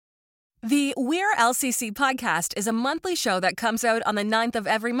The We're LCC podcast is a monthly show that comes out on the 9th of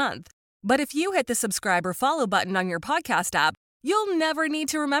every month. But if you hit the subscribe or follow button on your podcast app, you'll never need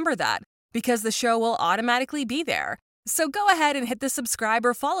to remember that because the show will automatically be there. So go ahead and hit the subscribe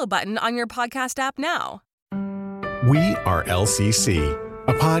or follow button on your podcast app now. We are LCC,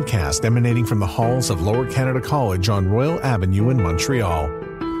 a podcast emanating from the halls of Lower Canada College on Royal Avenue in Montreal.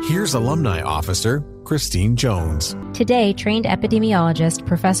 Here's Alumni Officer Christine Jones. Today, trained epidemiologist,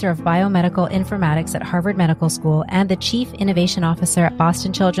 professor of biomedical informatics at Harvard Medical School, and the Chief Innovation Officer at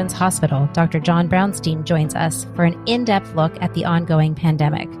Boston Children's Hospital, Dr. John Brownstein, joins us for an in-depth look at the ongoing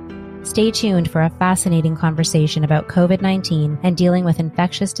pandemic. Stay tuned for a fascinating conversation about COVID-19 and dealing with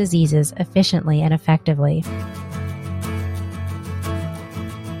infectious diseases efficiently and effectively.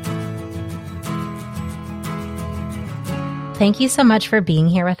 Thank you so much for being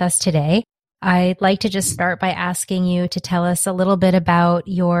here with us today. I'd like to just start by asking you to tell us a little bit about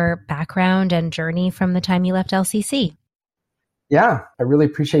your background and journey from the time you left LCC. Yeah, I really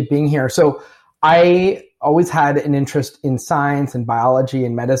appreciate being here. So I always had an interest in science and biology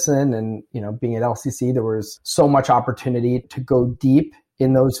and medicine. And, being at LCC, there was so much opportunity to go deep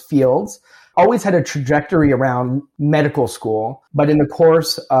in those fields. Always had a trajectory around medical school, but in the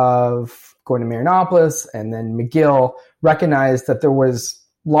course of going to Marianopolis and then McGill, recognized that there was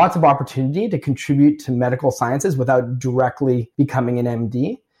lots of opportunity to contribute to medical sciences without directly becoming an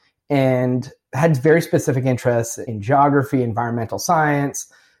MD, and had very specific interests in geography, environmental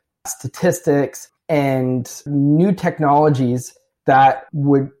science, statistics, and new technologies that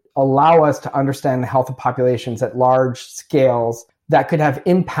would allow us to understand the health of populations at large scales that could have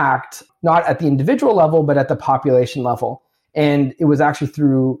impact not at the individual level, but at the population level. And it was actually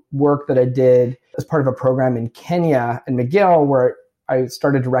through work that I did as part of a program in Kenya and McGill where I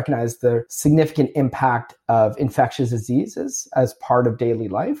started to recognize the significant impact of infectious diseases as part of daily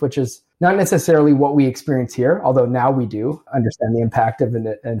life, which is not necessarily what we experience here, although now we do understand the impact of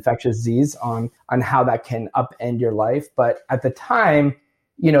an infectious disease on how that can upend your life. But at the time,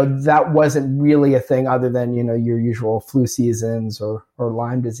 that wasn't really a thing other than, your usual flu seasons or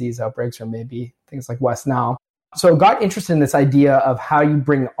Lyme disease outbreaks or maybe things like West Nile. So I got interested in this idea of how you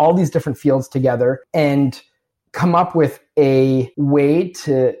bring all these different fields together and come up with a way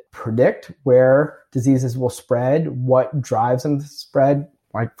to predict where diseases will spread, what drives them to spread,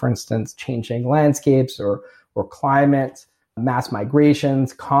 like, for instance, changing landscapes or climate, mass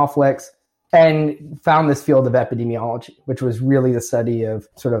migrations, conflicts, and found this field of epidemiology, which was really the study of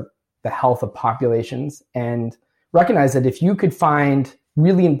sort of the health of populations, and recognized that if you could find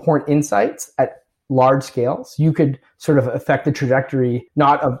really important insights at large scales, you could sort of affect the trajectory,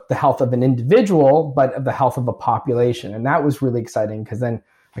 not of the health of an individual, but of the health of a population. And that was really exciting because then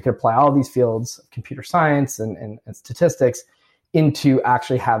I could apply all these fields of computer science and statistics into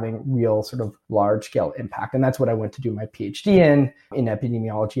actually having real sort of large scale impact. And that's what I went to do my PhD in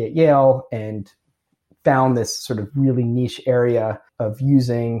epidemiology at Yale, and found this sort of really niche area of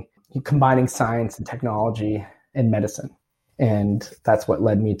combining science and technology and medicine. And that's what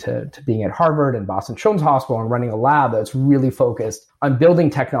led me to being at Harvard and Boston Children's Hospital and running a lab that's really focused on building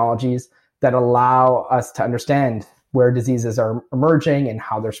technologies that allow us to understand where diseases are emerging and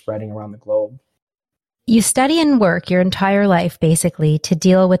how they're spreading around the globe. You study and work your entire life, basically, to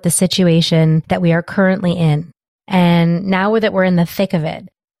deal with the situation that we are currently in. And now that we're in the thick of it,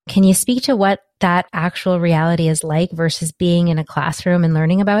 can you speak to what that actual reality is like versus being in a classroom and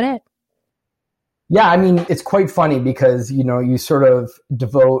learning about it? Yeah, I mean, it's quite funny because, you sort of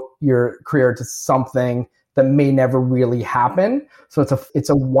devote your career to something that may never really happen. So it's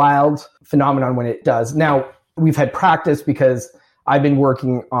a wild phenomenon when it does. Now, we've had practice because I've been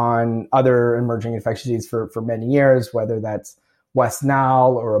working on other emerging infectious diseases for many years, whether that's West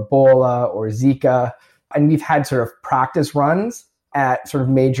Nile or Ebola or Zika. And we've had sort of practice runs at sort of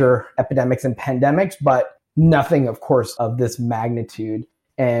major epidemics and pandemics, but nothing, of course, of this magnitude.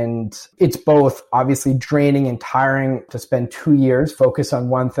 And it's both obviously draining and tiring to spend 2 years focused on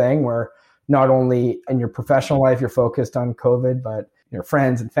one thing, where not only in your professional life you're focused on COVID, but your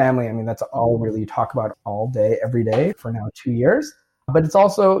friends and family. I mean, that's all really you talk about all day, every day for now 2 years. But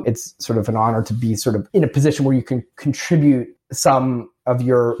it's sort of an honor to be sort of in a position where you can contribute some of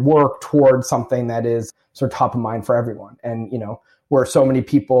your work towards something that is sort of top of mind for everyone. And, where so many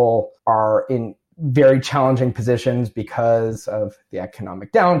people are in very challenging positions because of the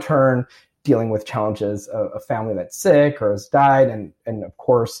economic downturn, dealing with challenges of a family that's sick or has died, and of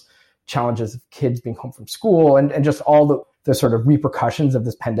course, challenges of kids being home from school, and just all the sort of repercussions of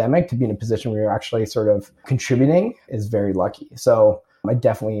this pandemic. To be in a position where you're actually sort of contributing is very lucky. So I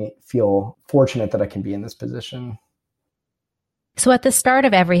definitely feel fortunate that I can be in this position. So at the start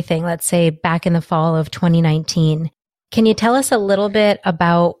of everything, let's say back in the fall of 2019, can you tell us a little bit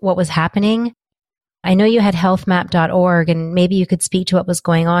about what was happening? I know you had healthmap.org, and maybe you could speak to what was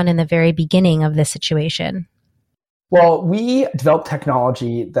going on in the very beginning of this situation. Well, we developed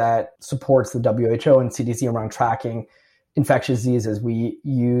technology that supports the WHO and CDC around tracking infectious diseases. We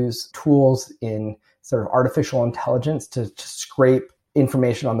use tools in sort of artificial intelligence to scrape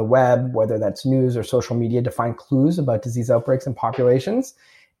information on the web, whether that's news or social media, to find clues about disease outbreaks in populations.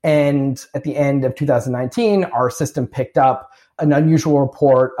 And at the end of 2019, our system picked up an unusual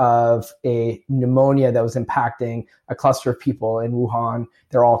report of a pneumonia that was impacting a cluster of people in Wuhan.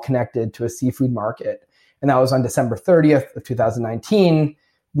 They're all connected to a seafood market. And that was on December 30th of 2019.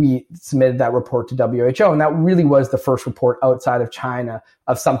 We submitted that report to WHO, and that really was the first report outside of China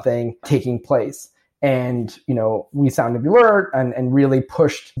of something taking place. And, we sounded the alert and really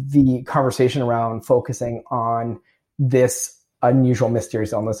pushed the conversation around focusing on this unusual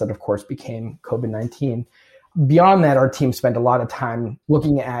mysterious illness that, of course, became COVID-19. Beyond that, our team spent a lot of time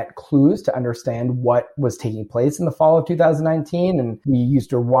looking at clues to understand what was taking place in the fall of 2019. And we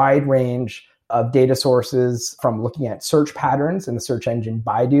used a wide range of data sources, from looking at search patterns in the search engine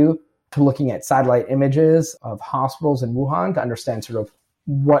Baidu to looking at satellite images of hospitals in Wuhan to understand sort of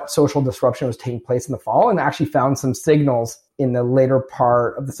what social disruption was taking place in the fall, and actually found some signals in the later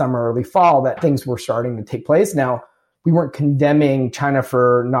part of the summer, early fall, that things were starting to take place. Now, we weren't condemning China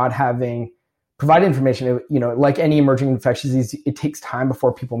for not having provided information. Like any emerging infectious disease, it takes time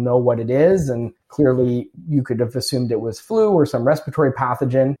before people know what it is. And clearly you could have assumed it was flu or some respiratory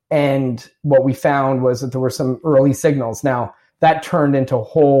pathogen. And what we found was that there were some early signals. Now, that turned into a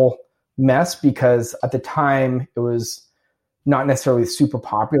whole mess because at the time it was not necessarily super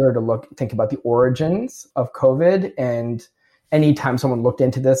popular to think about the origins of COVID. And anytime someone looked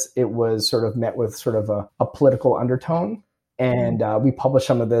into this, it was sort of met with sort of a political undertone. And we published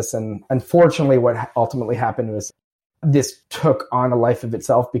some of this. And unfortunately, what ultimately happened was this took on a life of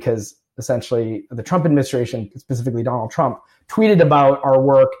itself, because essentially the Trump administration, specifically Donald Trump, tweeted about our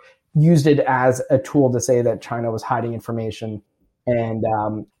work, used it as a tool to say that China was hiding information. And,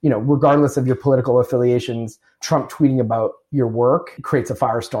 regardless of your political affiliations, Trump tweeting about your work creates a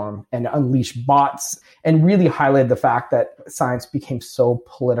firestorm and unleash bots, and really highlighted the fact that science became so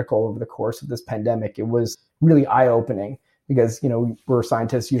political over the course of this pandemic. It was really eye-opening because, we're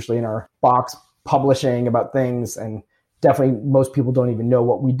scientists usually in our box publishing about things, and definitely most people don't even know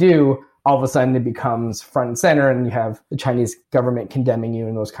what we do. All of a sudden it becomes front and center, and you have the Chinese government condemning you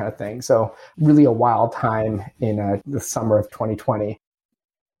and those kind of things. So really a wild time in the summer of 2020.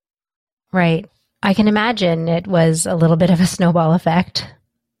 Right. I can imagine it was a little bit of a snowball effect.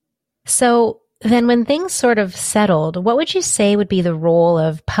 So then when things sort of settled, what would you say would be the role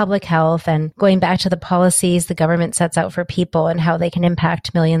of public health and going back to the policies the government sets out for people and how they can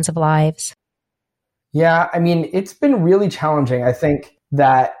impact millions of lives? Yeah, it's been really challenging. I think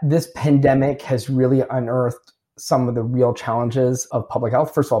that this pandemic has really unearthed some of the real challenges of public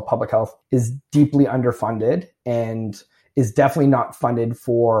health. First of all, public health is deeply underfunded and is definitely not funded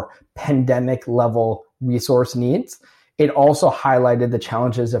for pandemic level resource needs. It also highlighted the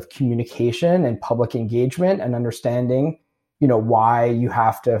challenges of communication and public engagement and understanding, why you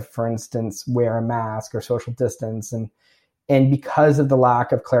have to, for instance, wear a mask or social distance. And because of the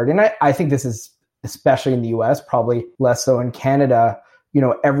lack of clarity, and I think this is especially in the US, probably less so in Canada,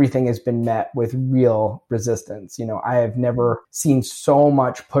 everything has been met with real resistance. I have never seen so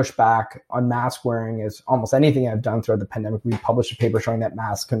much pushback on mask wearing as almost anything I've done throughout the pandemic. We published a paper showing that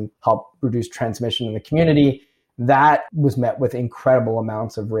masks can help reduce transmission in the community. That was met with incredible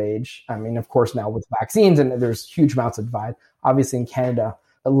amounts of rage. Of course, now with vaccines, and there's huge amounts of divide. Obviously in Canada,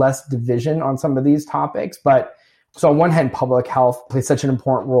 less division on some of these topics. But so on one hand, public health plays such an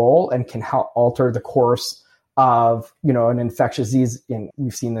important role and can help alter the course of, an infectious disease. And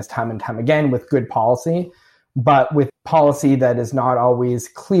we've seen this time and time again with good policy, but with policy that is not always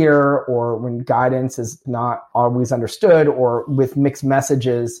clear, or when guidance is not always understood, or with mixed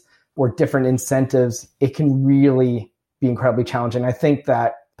messages or different incentives, it can really be incredibly challenging. I think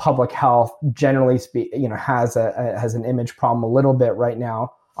that public health generally has an image problem a little bit right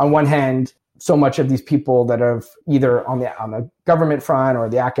now. On one hand, so much of these people that have either on the government front or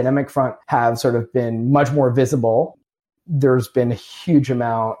the academic front have sort of been much more visible. There's been a huge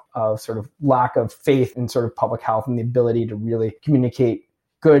amount of sort of lack of faith in sort of public health and the ability to really communicate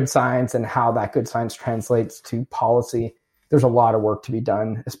good science and how that good science translates to policy. There's a lot of work to be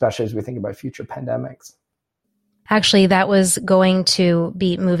done, especially as we think about future pandemics. Actually, that was going to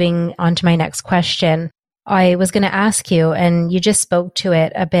be moving on to my next question. I was going to ask you, and you just spoke to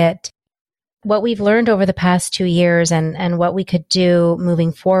it a bit. what we've learned over the past 2 years and what we could do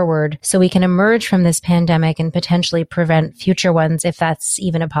moving forward so we can emerge from this pandemic and potentially prevent future ones if that's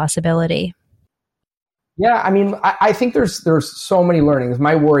even a possibility. Yeah, I mean, I think there's so many learnings.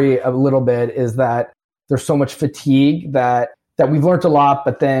 My worry a little bit is that there's so much fatigue that we've learned a lot,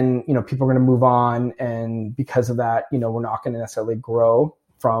 but then, people are going to move on. And because of that, we're not going to necessarily grow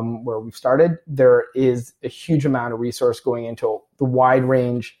from where we've started. There is a huge amount of resource going into the wide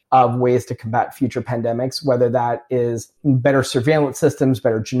range of ways to combat future pandemics, whether that is better surveillance systems,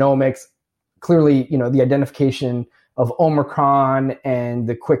 better genomics. Clearly, the identification of Omicron and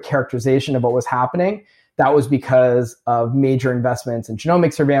the quick characterization of what was happening, that was because of major investments in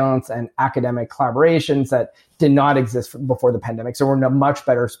genomic surveillance and academic collaborations that did not exist before the pandemic. So we're in a much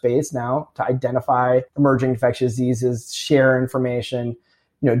better space now to identify emerging infectious diseases, share information,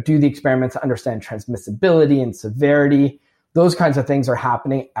 do the experiments to understand transmissibility and severity. Those kinds of things are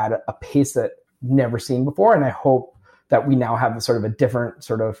happening at a pace that we've never seen before. And I hope that we now have a different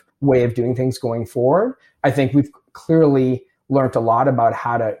sort of way of doing things going forward. I think we've clearly learned a lot about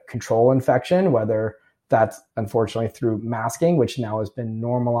how to control infection, whether that's unfortunately through masking, which now has been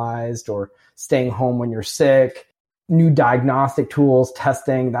normalized, or staying home when you're sick, new diagnostic tools,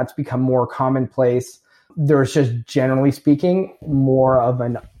 testing, that's become more commonplace. There's just, generally speaking, more of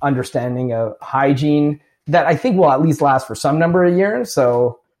an understanding of hygiene that I think will at least last for some number of years.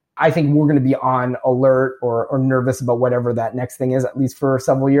 So I think we're going to be on alert or nervous about whatever that next thing is, at least for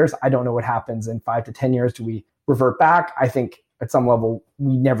several years. I don't know what happens in 5 to 10 years. Do we revert back? I think at some level,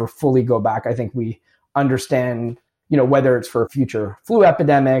 we never fully go back. I think we understand, whether it's for future flu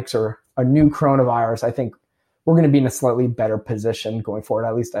epidemics or a new coronavirus, I think we're going to be in a slightly better position going forward.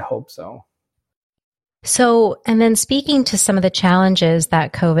 At least I hope so. So, and then speaking to some of the challenges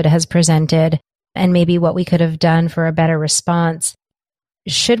that COVID has presented and maybe what we could have done for a better response,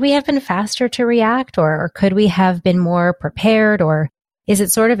 should we have been faster to react, or could we have been more prepared? Or is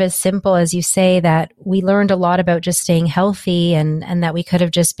it sort of as simple as you say that we learned a lot about just staying healthy and that we could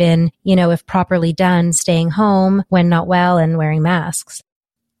have just been, if properly done, staying home when not well and wearing masks?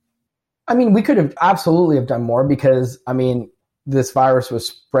 I mean, we could have absolutely have done more because, this virus was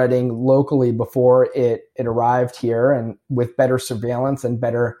spreading locally before it arrived here, and with better surveillance and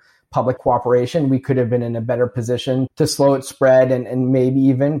better public cooperation, we could have been in a better position to slow its spread and maybe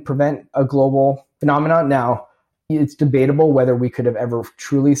even prevent a global phenomenon. Now, it's debatable whether we could have ever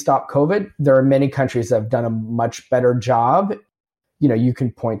truly stopped COVID. There are many countries that have done a much better job. You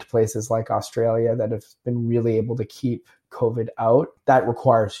can point to places like Australia that have been really able to keep COVID out. That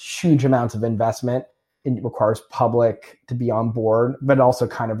requires huge amounts of investment. It requires public to be on board, but also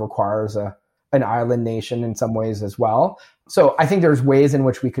kind of requires an island nation in some ways as well. So I think there's ways in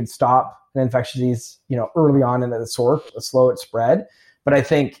which we could stop an infectious disease, early on in the source, slow its spread. But I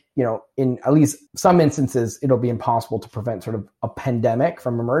think, in at least some instances, it'll be impossible to prevent sort of a pandemic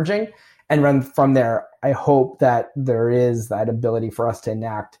from emerging. And then from there, I hope that there is that ability for us to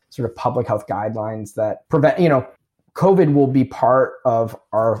enact sort of public health guidelines that prevent, COVID will be part of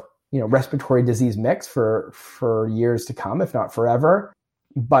our respiratory disease mix for years to come, if not forever.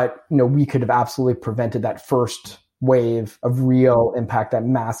 But, we could have absolutely prevented that first wave of real impact, that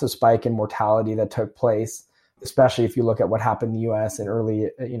massive spike in mortality that took place, especially if you look at what happened in the US in early,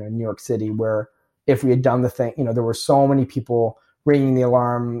 New York City, where if we had done the thing, there were so many people ringing the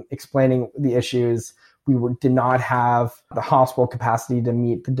alarm, explaining the issues. We did not have the hospital capacity to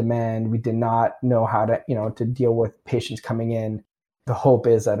meet the demand. We did not know how to, to deal with patients coming in. The hope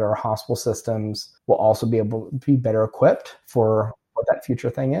is that our hospital systems will also be able to be better equipped for what that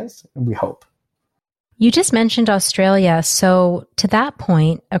future thing is. We hope. You just mentioned Australia. So to that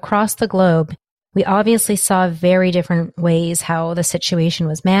point, across the globe, we obviously saw very different ways how the situation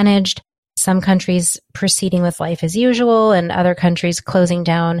was managed. Some countries proceeding with life as usual and other countries closing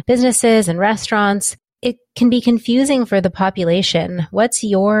down businesses and restaurants. It can be confusing for the population. What's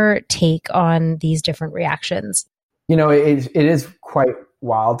your take on these different reactions? It is quite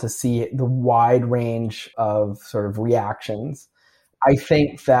wild to see the wide range of sort of reactions. I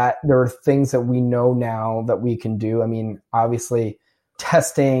think that there are things that we know now that we can do. Obviously,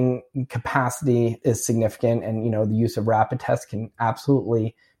 testing capacity is significant, and, the use of rapid tests can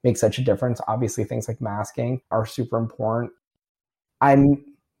absolutely make such a difference. Obviously, things like masking are super important. I'm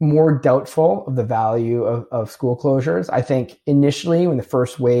more doubtful of the value of school closures. I think initially, when the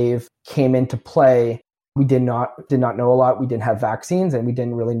first wave came into play, we did not know a lot. We didn't have vaccines, and we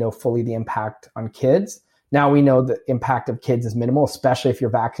didn't really know fully the impact on kids. Now we know the impact of kids is minimal, especially if you're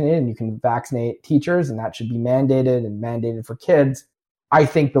vaccinated, and you can vaccinate teachers, and that should be mandated for kids. I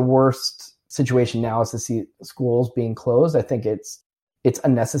think the worst situation now is to see schools being closed. I think it's it's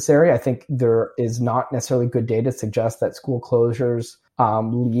unnecessary. I think there is not necessarily good data to suggest that school closures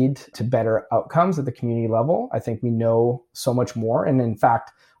lead to better outcomes at the community level. I think we know so much more. And in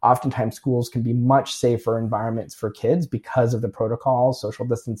fact, oftentimes schools can be much safer environments for kids because of the protocols, social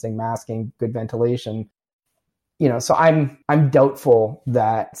distancing, masking, good ventilation. So I'm doubtful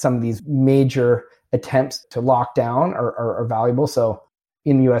that some of these major attempts to lock down are valuable. So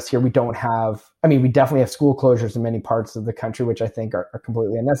in the US here, we definitely have school closures in many parts of the country, which I think are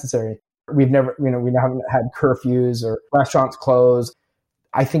completely unnecessary. We haven't had curfews or restaurants closed.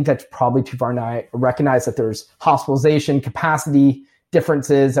 I think that's probably too far now. I recognize that there's hospitalization capacity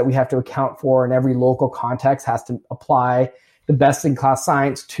differences that we have to account for, and every local context has to apply the best in class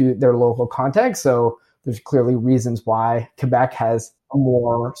science to their local context. So there's clearly reasons why Quebec has a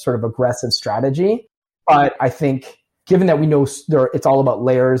more sort of aggressive strategy. But I think given that we know it's all about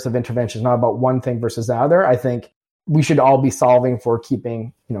layers of interventions, not about one thing versus the other, I think we should all be solving for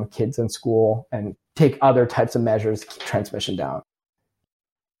keeping, kids in school and take other types of measures to keep transmission down.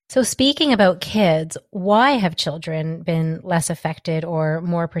 So speaking about kids, why have children been less affected or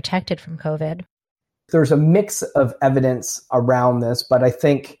more protected from COVID? There's a mix of evidence around this, but I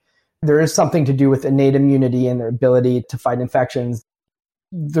think there is something to do with innate immunity and their ability to fight infections.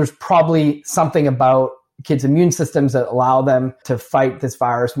 There's probably something about kids' immune systems that allow them to fight this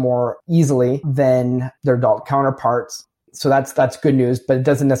virus more easily than their adult counterparts. So that's good news, but it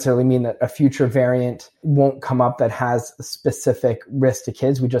doesn't necessarily mean that a future variant won't come up that has a specific risk to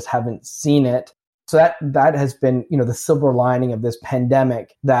kids. We just haven't seen it. So that has been, the silver lining of this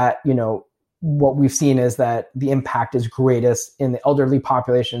pandemic, that, what we've seen is that the impact is greatest in the elderly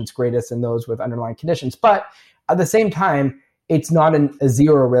population, it's greatest in those with underlying conditions. But at the same time, it's not a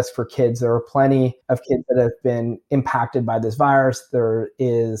zero risk for kids. There are plenty of kids that have been impacted by this virus. There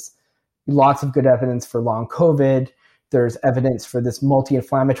is lots of good evidence for long COVID. There's evidence for this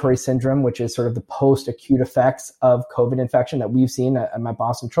multi-inflammatory syndrome, which is sort of the post-acute effects of COVID infection that we've seen at my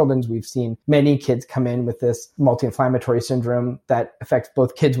Boston Children's. We've seen many kids come in with this multi-inflammatory syndrome that affects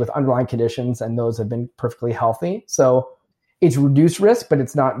both kids with underlying conditions and those that have been perfectly healthy. So it's reduced risk, but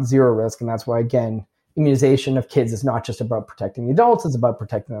it's not zero risk. And that's why, again, immunization of kids is not just about protecting the adults, it's about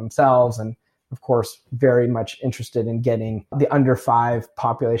protecting themselves. And of course, very much interested in getting the under 5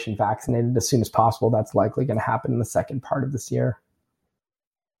 population vaccinated as soon as possible. That's likely going to happen in the second part of this year.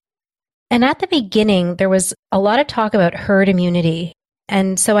 And at the beginning, there was a lot of talk about herd immunity.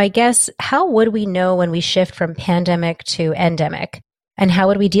 And so I guess, how would we know when we shift from pandemic to endemic? And how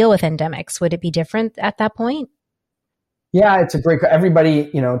would we deal with endemics? Would it be different at that point? Yeah, it's a great,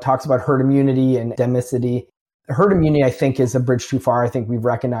 everybody, talks about herd immunity and endemicity. Herd immunity, I think, is a bridge too far. I think we've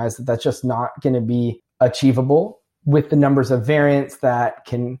recognized that that's just not going to be achievable with the numbers of variants that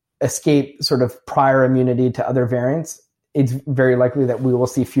can escape sort of prior immunity to other variants. It's very likely that we will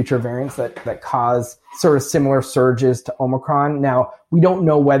see future variants that cause sort of similar surges to Omicron. Now, we don't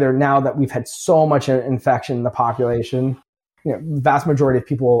know whether, now that we've had so much infection in the population, the vast majority of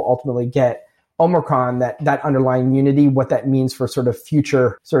people will ultimately get Omicron, that underlying immunity, what that means for sort of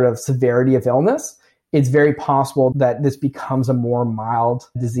future sort of severity of illness. It's very possible that this becomes a more mild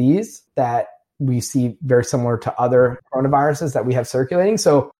disease that we see very similar to other coronaviruses that we have circulating.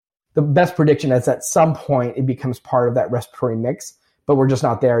 So the best prediction is at some point it becomes part of that respiratory mix, but we're just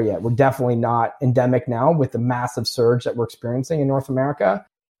not there yet. We're definitely not endemic now with the massive surge that we're experiencing in North America.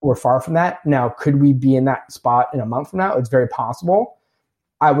 We're far from that. Now, could we be in that spot in a month from now? It's very possible.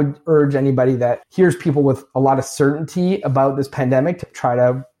 I would urge anybody that hears people with a lot of certainty about this pandemic to try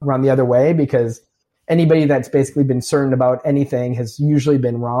to run the other way, because anybody that's basically been certain about anything has usually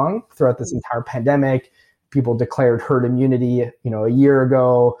been wrong throughout this entire pandemic. People declared herd immunity, a year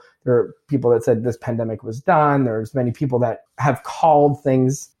ago. There are people that said this pandemic was done. There's many people that have called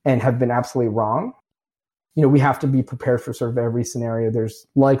things and have been absolutely wrong. We have to be prepared for sort of every scenario. There's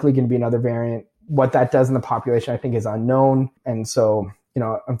likely going to be another variant. What that does in the population, I think, is unknown. And so,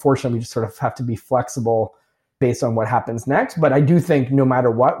 unfortunately, we just sort of have to be flexible based on what happens next. But I do think no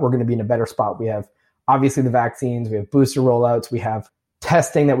matter what, we're going to be in a better spot. We have obviously the vaccines, we have booster rollouts, we have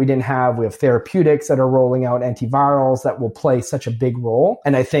testing that we didn't have, we have therapeutics that are rolling out, antivirals that will play such a big role.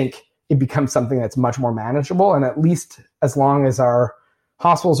 And I think it becomes something that's much more manageable. And at least as long as our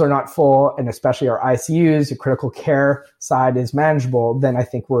hospitals are not full, and especially our ICUs, the critical care side is manageable, then I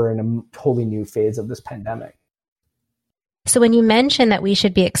think we're in a totally new phase of this pandemic. So when you mentioned that we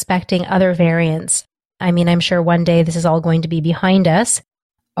should be expecting other variants, I'm sure one day this is all going to be behind us.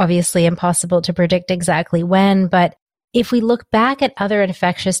 Obviously impossible to predict exactly when, but if we look back at other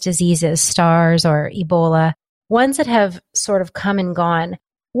infectious diseases, SARS or Ebola, ones that have sort of come and gone,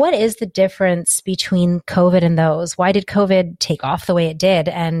 What is the difference between COVID and those? Why did COVID take off the way it did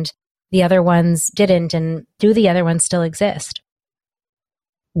and the other ones didn't? And do the other ones still exist?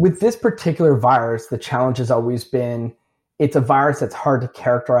 With this particular virus, the challenge has always been it's a virus that's hard to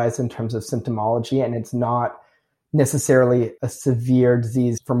characterize in terms of symptomology, and it's not necessarily a severe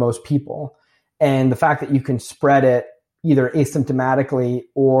disease for most people. And the fact that you can spread it either asymptomatically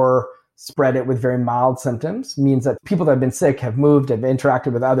or spread it with very mild symptoms means that people that have been sick have moved, have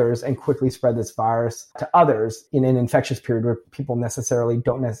interacted with others, and quickly spread this virus to others in an infectious period where people don't necessarily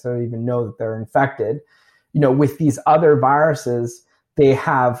even know that they're infected. With these other viruses, they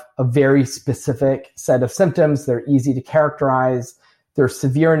have a very specific set of symptoms. They're easy to characterize. They're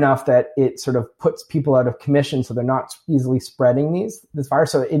severe enough that it sort of puts people out of commission, so they're not easily spreading this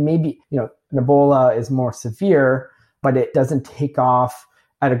virus. So it may be, an Ebola is more severe, but it doesn't take off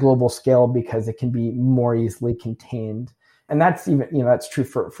at a global scale because it can be more easily contained. And that's even, that's true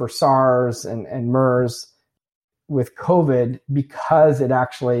for SARS and MERS. With COVID, because it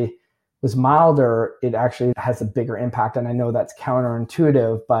actually was milder, it actually has a bigger impact. And I know that's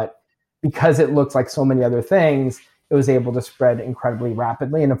counterintuitive, but because it looks like so many other things, it was able to spread incredibly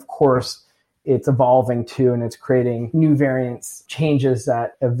rapidly. And of course, it's evolving too, and it's creating new variants, changes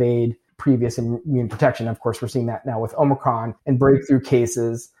that evade previous immune protection. Of course, we're seeing that now with Omicron and breakthrough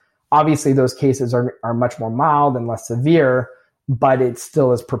cases. Obviously, those cases are much more mild and less severe, but it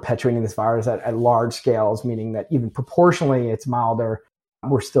still is perpetuating this virus at large scales, meaning that even proportionally it's milder.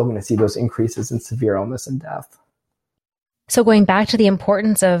 We're still going to see those increases in severe illness and death. So going back to the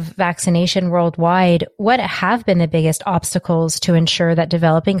importance of vaccination worldwide, what have been the biggest obstacles to ensure that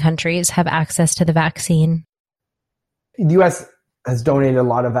developing countries have access to the vaccine? The U.S. has donated a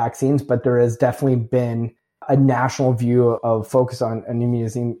lot of vaccines, but there has definitely been a national view of focus on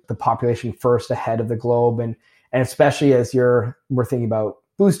immunizing the population first ahead of the globe. And especially as we're thinking about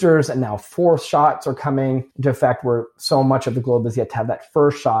boosters, and now fourth shots are coming into effect where so much of the globe is yet to have that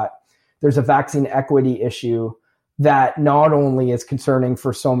first shot. There's a vaccine equity issue that not only is concerning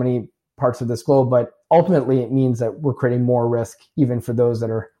for so many parts of this globe, but ultimately it means that we're creating more risk even for those that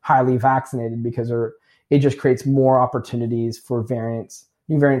are highly vaccinated, because it just creates more opportunities for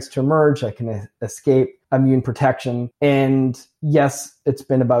new variants to emerge that can escape immune protection. And yes, it's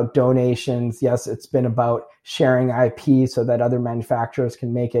been about donations. Yes, it's been about sharing IP so that other manufacturers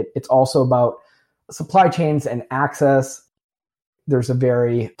can make it. It's also about supply chains and access. There's a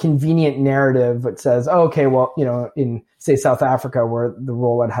very convenient narrative that says, in, say, South Africa, where the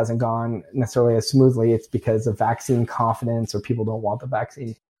rollout hasn't gone necessarily as smoothly, it's because of vaccine confidence or people don't want the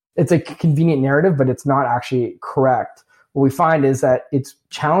vaccine. It's a convenient narrative, but it's not actually correct. What we find is that it's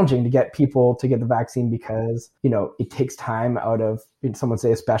challenging to get people to get the vaccine because, it takes time out of, someone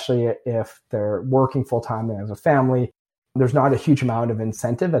say, especially if they're working full time, they have a family. There's not a huge amount of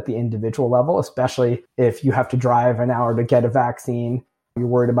incentive at the individual level, especially if you have to drive an hour to get a vaccine. You're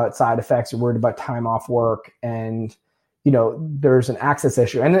worried about side effects, you're worried about time off work, and there's an access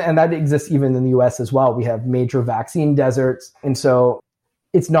issue. And that exists even in the US as well. We have major vaccine deserts. And so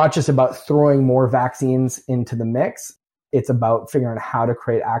it's not just about throwing more vaccines into the mix. It's about figuring out how to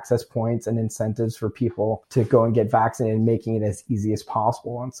create access points and incentives for people to go and get vaccinated and making it as easy as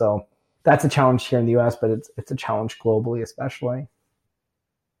possible. And so that's a challenge here in the US, but it's a challenge globally, especially.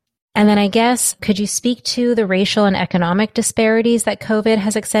 And then I guess, could you speak to the racial and economic disparities that COVID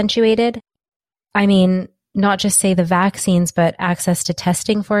has accentuated? I mean, not just say the vaccines, but access to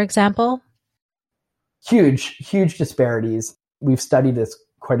testing, for example? Huge disparities. We've studied this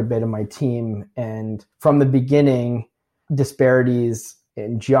quite a bit in my team. And from the beginning, disparities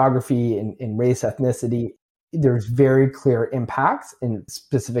in geography, in race, ethnicity, there's very clear impacts in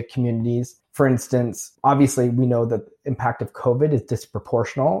specific communities. For instance, obviously, we know that the impact of COVID is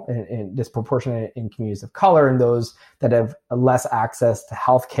disproportionate in communities of color and those that have less access to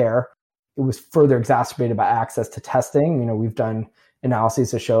healthcare. It was further exacerbated by access to testing. We've done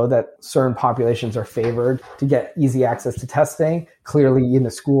analyses to show that certain populations are favored to get easy access to testing. Clearly in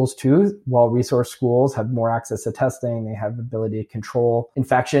the schools too, well-resourced schools have more access to testing. They have the ability to control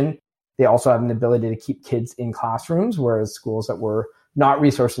infection. They also have an ability to keep kids in classrooms, whereas schools that were not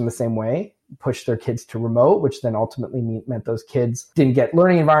resourced in the same way pushed their kids to remote, which then ultimately meant those kids didn't get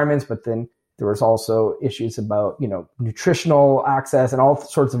learning environments, but then there was also issues about, nutritional access and all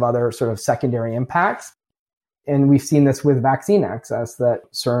sorts of other sort of secondary impacts. And we've seen this with vaccine access, that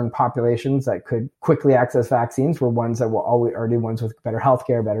certain populations that could quickly access vaccines were ones that were already ones with better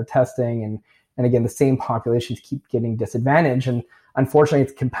healthcare, better testing. And again, the same populations keep getting disadvantaged. And unfortunately,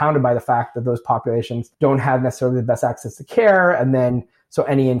 it's compounded by the fact that those populations don't have necessarily the best access to care. And then, so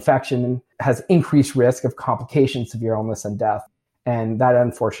any infection has increased risk of complications, severe illness, and death. And that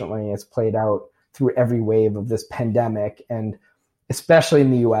unfortunately has played out through every wave of this pandemic. And especially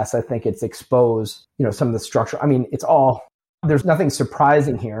in the US, I think it's exposed, some of the structural, there's nothing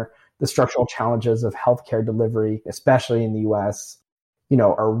surprising here. The structural challenges of healthcare delivery, especially in the US,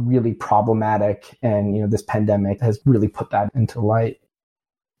 are really problematic. And, this pandemic has really put that into light.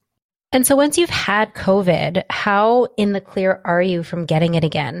 And so once you've had COVID, how in the clear are you from getting it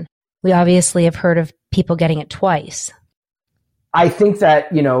again? We obviously have heard of people getting it twice. I think that,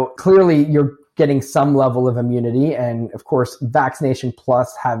 clearly you're getting some level of immunity. And of course, vaccination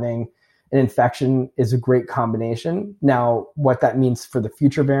plus having an infection is a great combination. Now, what that means for the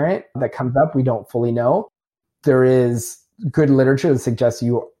future variant that comes up, we don't fully know. There is good literature that suggests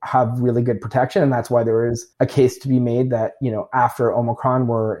you have really good protection. And that's why there is a case to be made that, after Omicron,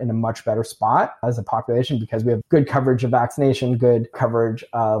 we're in a much better spot as a population because we have good coverage of vaccination, good coverage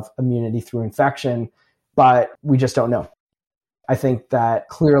of immunity through infection, but we just don't know. I think that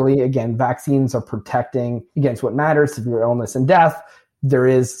clearly, again, vaccines are protecting against what matters, severe illness and death. There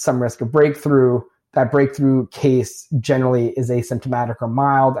is some risk of breakthrough. That breakthrough case generally is asymptomatic or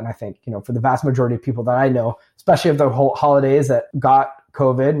mild. And I think, for the vast majority of people that I know, especially of the whole holidays that got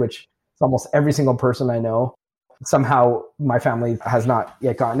COVID, which is almost every single person I know, somehow my family has not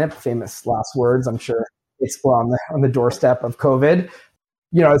yet gotten it. Famous last words. I'm sure it's on the doorstep of COVID.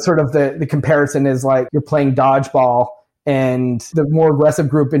 It's sort of the comparison is like you're playing dodgeball and the more aggressive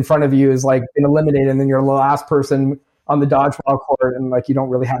group in front of you is like been eliminated, and then you're the last person on the dodgeball court, and like you don't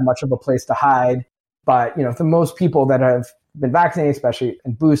really have much of a place to hide. But for most people that have been vaccinated, especially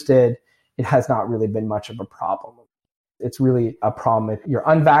and boosted, it has not really been much of a problem. It's really a problem if you're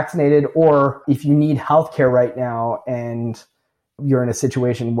unvaccinated or if you need healthcare right now and you're in a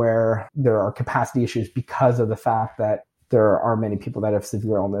situation where there are capacity issues because of the fact that there are many people that have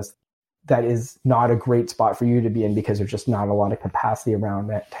severe illness. That is not a great spot for you to be in because there's just not a lot of capacity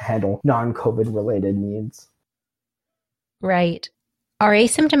around it to handle non-COVID related needs. Right. Are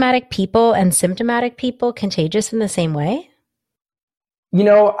asymptomatic people and symptomatic people contagious in the same way?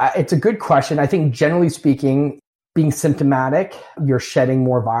 It's a good question. I think generally speaking, being symptomatic, you're shedding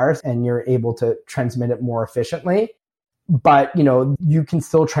more virus and you're able to transmit it more efficiently. But, you can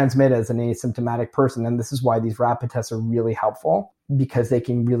still transmit as an asymptomatic person. And this is why these rapid tests are really helpful because they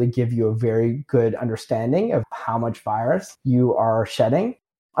can really give you a very good understanding of how much virus you are shedding.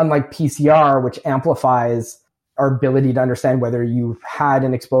 Unlike PCR, which amplifies our ability to understand whether you've had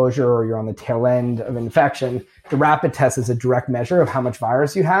an exposure or you're on the tail end of infection, the rapid test is a direct measure of how much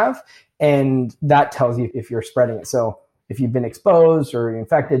virus you have. And that tells you if you're spreading it. So if you've been exposed or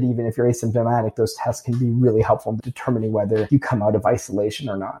infected, even if you're asymptomatic, those tests can be really helpful in determining whether you come out of isolation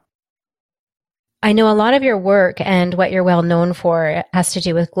or not. I know a lot of your work and what you're well known for has to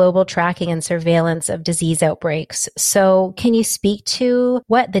do with global tracking and surveillance of disease outbreaks. So can you speak to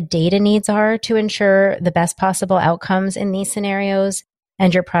what the data needs are to ensure the best possible outcomes in these scenarios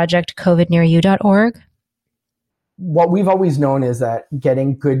and your project covidnearyou.org? What we've always known is that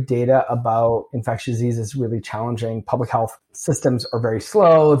getting good data about infectious disease is really challenging. Public health systems are very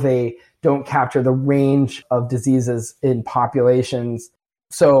slow. They don't capture the range of diseases in populations.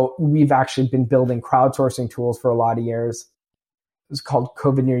 So we've actually been building crowdsourcing tools for a lot of years. It's called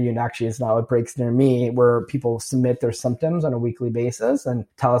COVID Near You, and actually it's now Outbreaks Near Me, where people submit their symptoms on a weekly basis and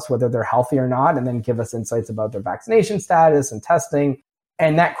tell us whether they're healthy or not, and then give us insights about their vaccination status and testing.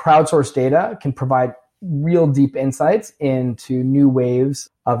 And that crowdsourced data can provide real deep insights into new waves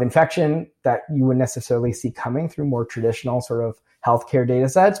of infection that you wouldn't necessarily see coming through more traditional sort of healthcare data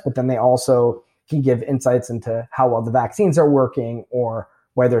sets. But then they also can give insights into how well the vaccines are working or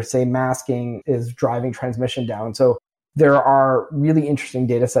whether, say, masking is driving transmission down. So there are really interesting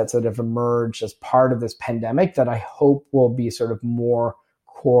data sets that have emerged as part of this pandemic that I hope will be sort of more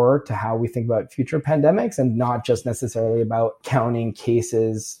core to how we think about future pandemics and not just necessarily about counting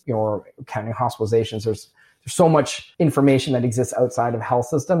cases or counting hospitalizations. There's so much information that exists outside of health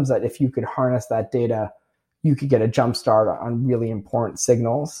systems that if you could harness that data, you could get a jump start on really important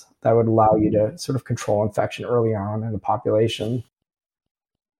signals that would allow you to sort of control infection early on in the population.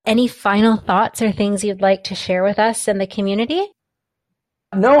 Any final thoughts or things you'd like to share with us and the community?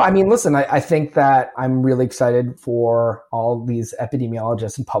 No, listen, I think that I'm really excited for all these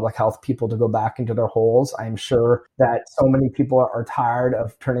epidemiologists and public health people to go back into their holes. I'm sure that so many people are tired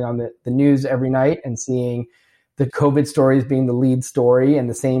of turning on the news every night and seeing the COVID stories being the lead story and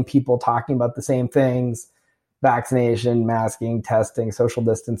the same people talking about the same things, vaccination, masking, testing, social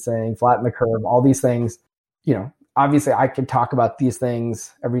distancing, flatten the curve, all these things. Obviously I could talk about these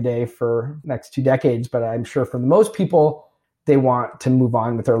things every day for the next 2 decades, but I'm sure for most people, they want to move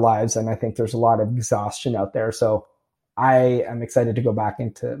on with their lives. And I think there's a lot of exhaustion out there. So I am excited to go back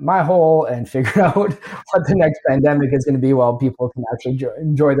into my hole and figure out what the next pandemic is going to be while people can actually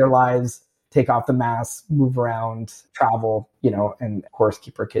enjoy their lives, take off the masks, move around, travel, and of course,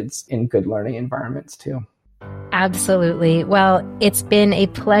 keep our kids in good learning environments too. Absolutely. Well, it's been a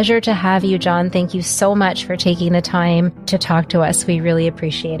pleasure to have you, John. Thank you so much for taking the time to talk to us. We really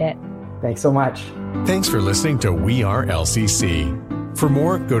appreciate it. Thanks so much. Thanks for listening to We Are LCC. For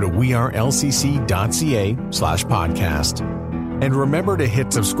more, go to wearelcc.ca/podcast. And remember to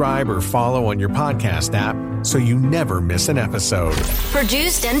hit subscribe or follow on your podcast app so you never miss an episode.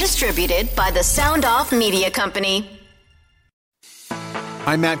 Produced and distributed by the Sound Off Media Company.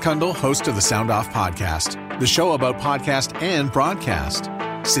 I'm Matt Kundle, host of the Sound Off Podcast, the show about podcast and broadcast.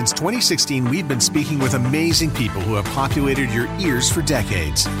 Since 2016, we've been speaking with amazing people who have populated your ears for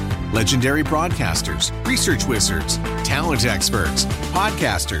decades. Legendary broadcasters, research wizards, talent experts,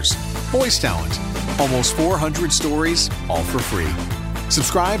 podcasters, voice talent. Almost 400 stories, all for free.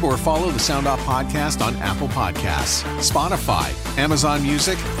 Subscribe or follow the Sound Off Podcast on Apple Podcasts, Spotify, Amazon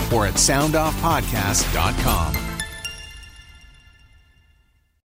Music, or at soundoffpodcast.com.